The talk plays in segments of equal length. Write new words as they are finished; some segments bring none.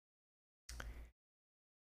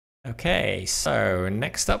Okay, so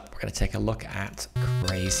next up, we're going to take a look at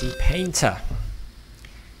Crazy Painter.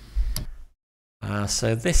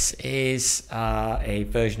 So this is a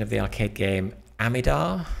version of the arcade game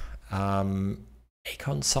Amidar.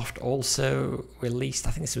 Acornsoft also released,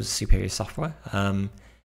 I think this was Superior Software.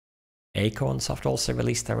 Acornsoft also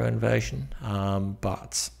released their own version,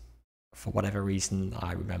 but for whatever reason,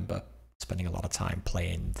 I remember spending a lot of time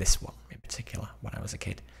playing this one in particular when I was a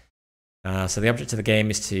kid. So the object of the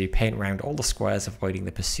game is to paint around all the squares, avoiding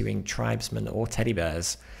the pursuing tribesmen or teddy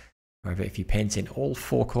bears. However, if you paint in all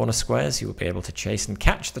 4 corner squares, you will be able to chase and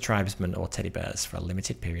catch the tribesmen or teddy bears for a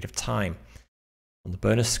limited period of time. On the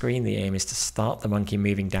bonus screen, the aim is to start the monkey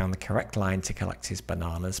moving down the correct line to collect his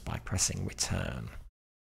bananas by pressing return.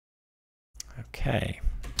 Okay.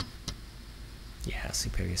 Yeah,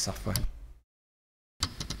 Superior Software. I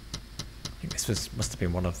think this must have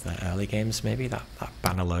been one of the early games, maybe. That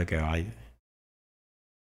banner logo I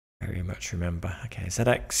very much remember. Okay,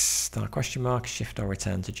 ZX, start question mark, shift or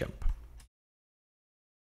return to jump.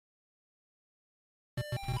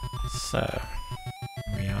 So,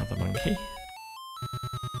 we are the monkey.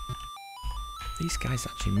 These guys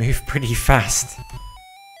actually move pretty fast.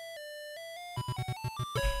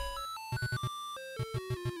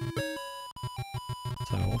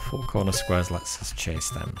 So all 4 corner squares lets us chase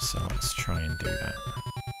them, so let's try and do that.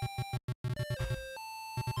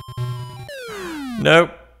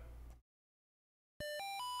 Nope.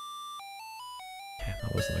 Yeah,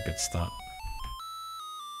 that wasn't a good start.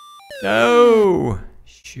 No!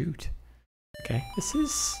 Shoot. Okay, this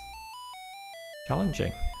is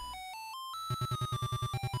challenging.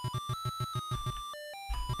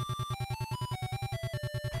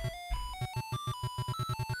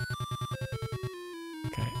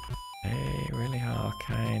 Okay, they really are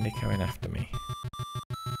kind of coming after me.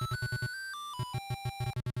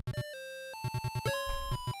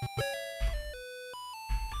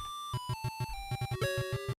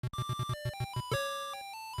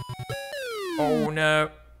 Oh no!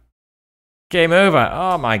 Game over!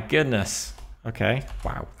 Oh my goodness! Okay,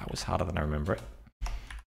 wow, that was harder than I remember it.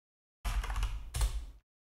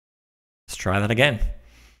 Let's try that again.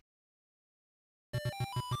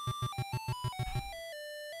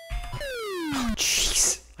 Oh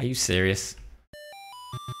jeez, are you serious?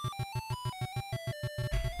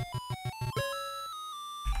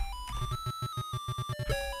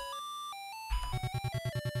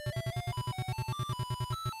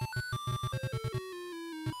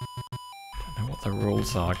 Don't know what the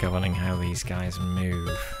rules are governing how these guys move.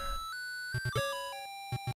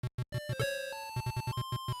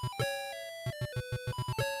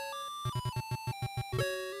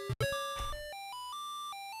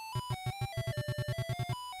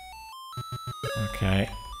 Okay,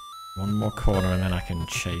 one more corner and then I can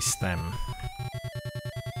chase them.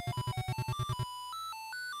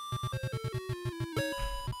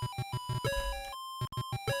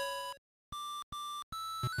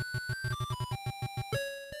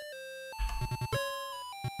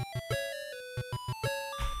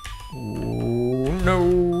 Ooh,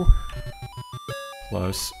 no!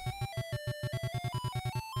 Close.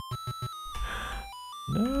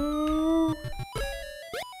 No!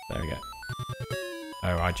 There we go.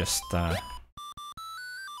 Oh, I just, how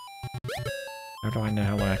do I know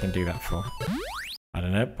how long I can do that for? I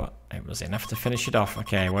don't know, but it was enough to finish it off.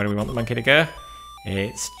 Okay, where do we want the monkey to go?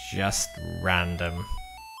 It's just random.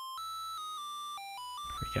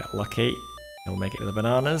 If we get lucky, he'll make it to the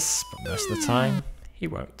bananas, but most of the time, he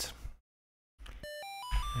won't.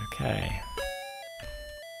 Okay.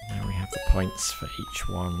 Now we have the points for each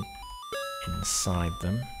one inside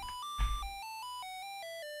them.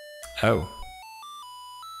 Oh.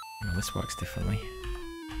 Well, this works differently.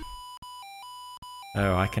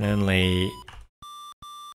 Oh, I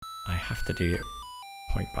have to do it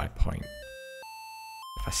point by point.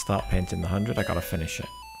 If I start painting the 100, I gotta finish it.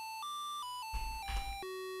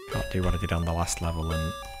 Can't do what I did on the last level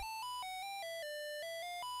and...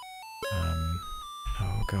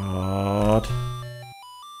 oh god.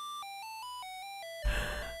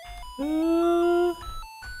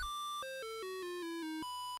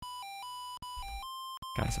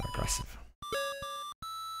 Guys are aggressive.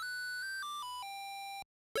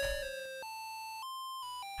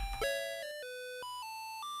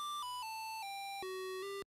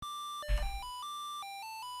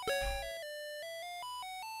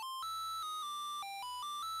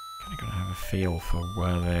 Kinda gotta have a feel for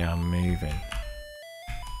where they are moving.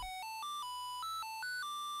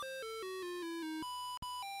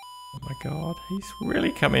 Oh my god, he's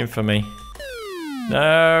really coming for me.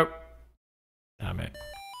 No! Damn it.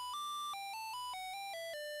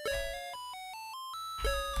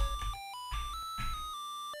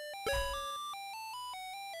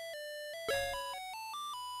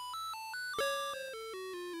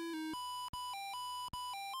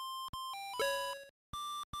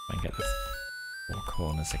 and get the 4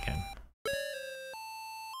 corners again.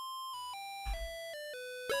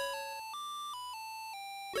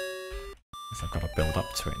 Guess I've got to build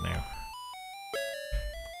up to it now.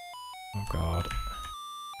 Oh god.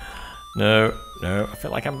 No, no, I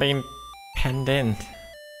feel like I'm being penned in.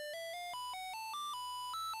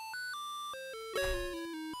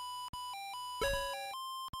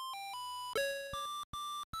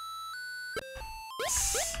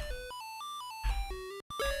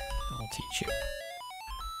 I'll teach you.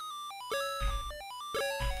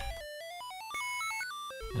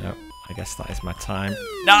 No, I guess that is my time.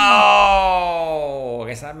 No! I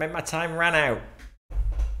guess that meant my time ran out.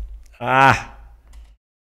 Ah!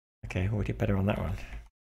 Okay, we did better on that one.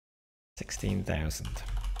 16,000.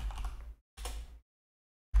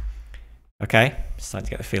 Okay, starting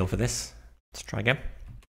to get the feel for this. Let's try again.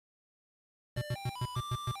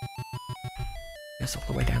 Yes, all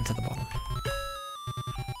the way down to the bottom.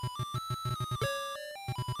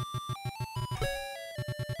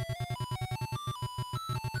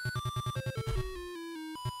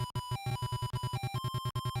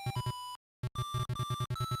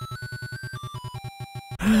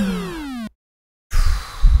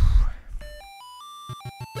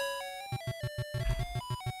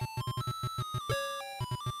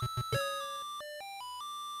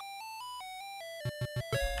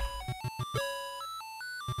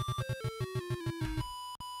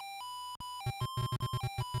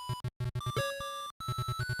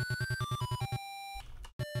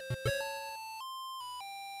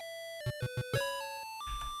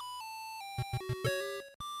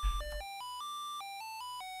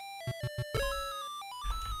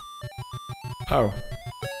 Oh,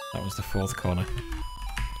 that was the 4th corner.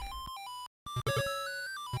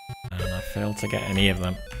 And I failed to get any of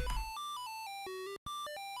them.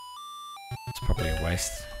 It's probably a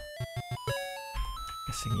waste.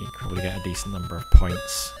 Guessing you probably get a decent number of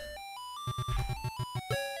points.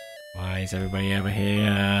 Why is everybody over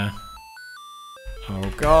here?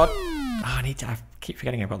 Oh god! Oh, I keep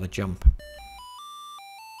forgetting about the jump.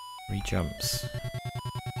 3 jumps.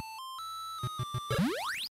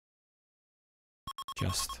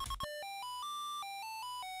 Just.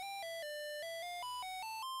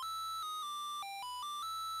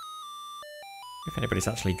 If anybody's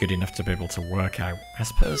actually good enough to be able to work out, I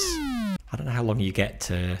suppose. I don't know how long you get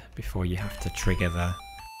to before you have to trigger the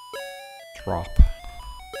drop. I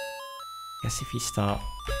guess if you start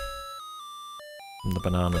from the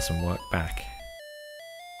bananas and work back,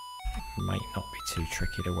 it might not be too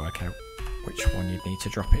tricky to work out which one you'd need to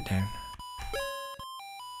drop it down.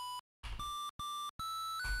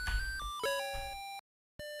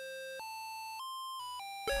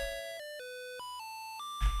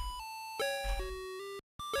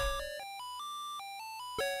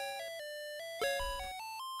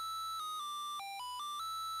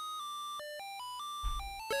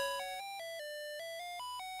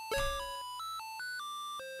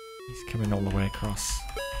 He's coming all the way across.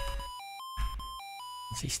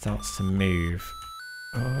 As he starts to move.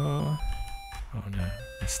 Oh no,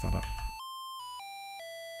 messed that up.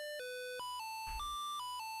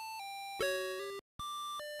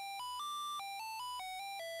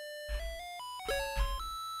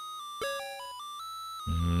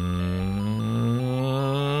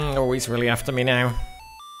 Oh, he's really after me now.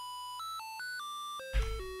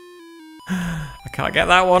 I can't get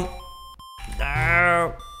that one.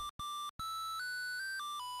 No.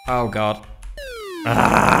 Oh god.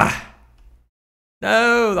 Ah!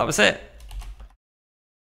 No, that was it.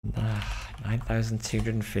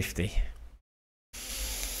 9,250.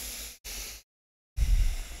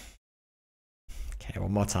 Okay,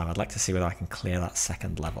 one more time. I'd like to see whether I can clear that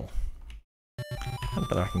 2nd level. And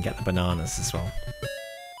whether I can get the bananas as well.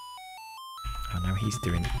 Oh, now he's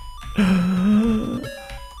doing it.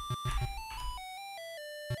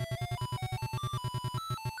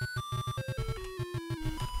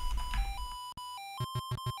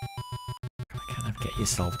 Get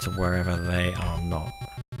yourself to wherever they are not.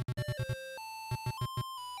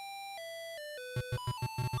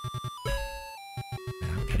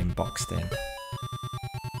 Now I'm getting boxed in.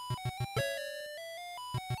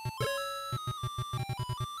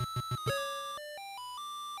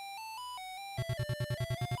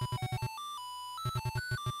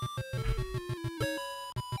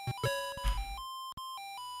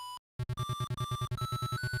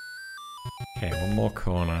 Okay, one more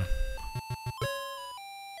corner.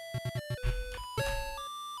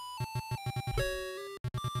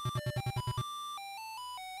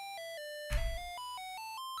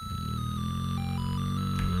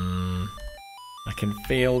 I can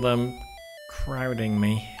feel them crowding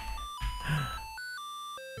me.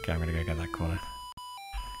 Okay, I'm gonna go get that corner.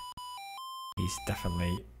 He's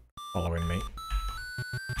definitely following me.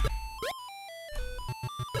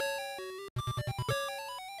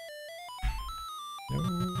 No.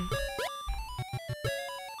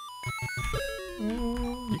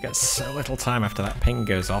 You get so little time after that ping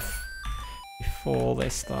goes off before they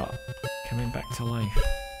start coming back to life.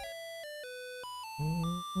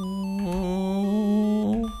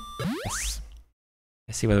 Yes.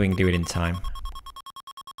 Let's see whether we can do it in time.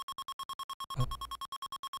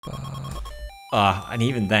 And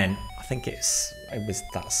even then, I think it was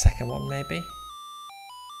that second one maybe.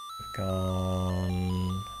 We've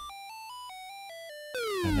gone.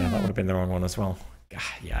 And that would have been the wrong one as well.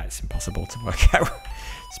 Yeah, it's impossible to work out.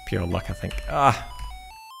 It's pure luck, I think. Oh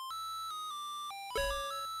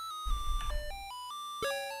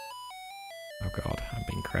god, I'm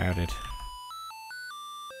being crowded.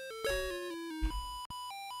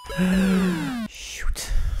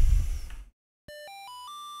 Shoot.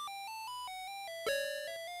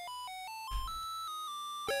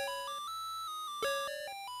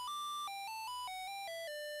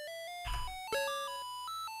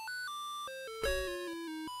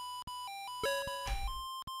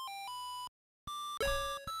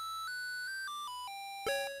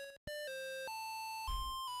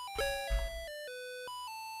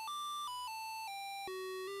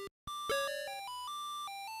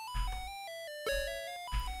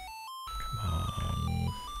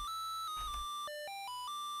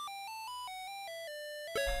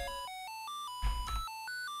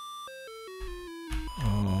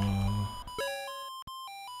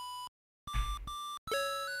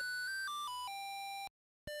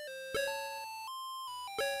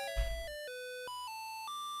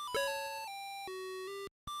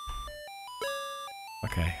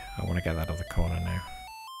 Okay, I want to get that other corner now.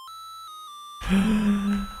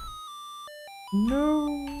 No!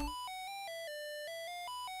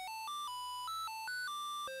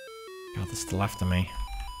 God, they're still after me.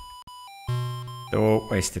 Oh,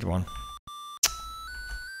 wasted one.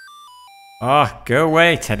 Oh, go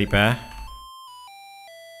away, teddy bear.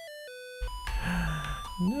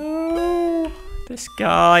 No! This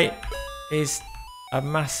guy is a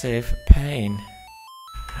massive pain.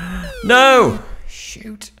 No!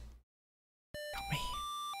 Shoot. Got me.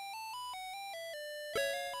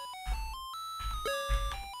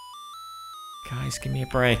 Guys, give me a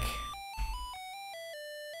break.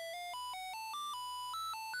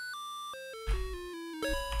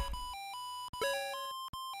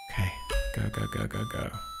 Okay, go, go, go, go, go.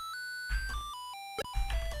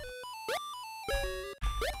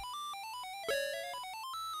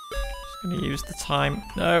 Just gonna use the time.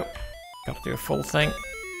 No, gotta do a full thing.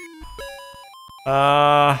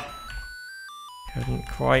 Couldn't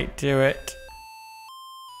quite do it.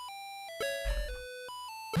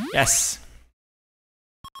 Yes.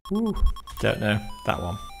 Ooh, don't know. That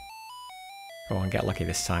one. Go on, get lucky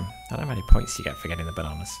this time. I don't know how many points you get for getting the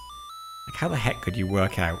bananas. Like, how the heck could you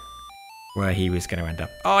work out where he was going to end up?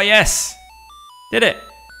 Oh, yes! Did it!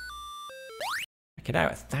 Check it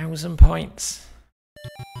out, 1,000 points.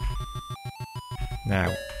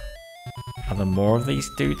 Now, are there more of these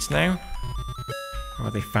dudes now? Or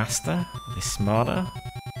are they faster? Are they smarter?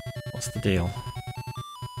 What's the deal?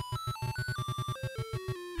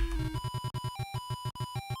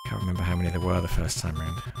 Can't remember how many there were the first time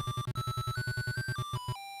round.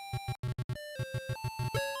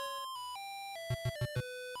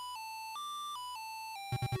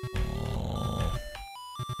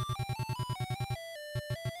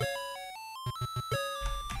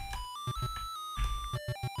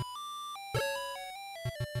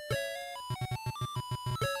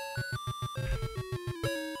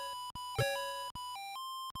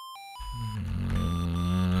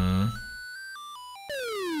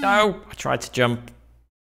 No! I tried to jump.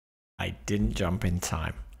 I didn't jump in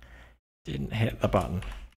time. Didn't hit the button.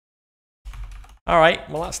 Alright,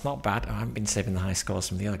 well that's not bad. I haven't been saving the high scores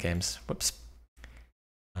from the other games. Whoops.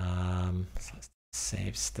 So let's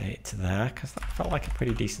save state to there, because that felt like a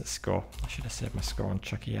pretty decent score. I should have saved my score on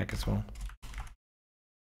Chucky Egg as well.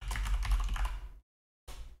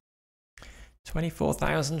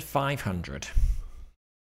 24,500.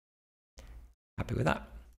 Happy with that.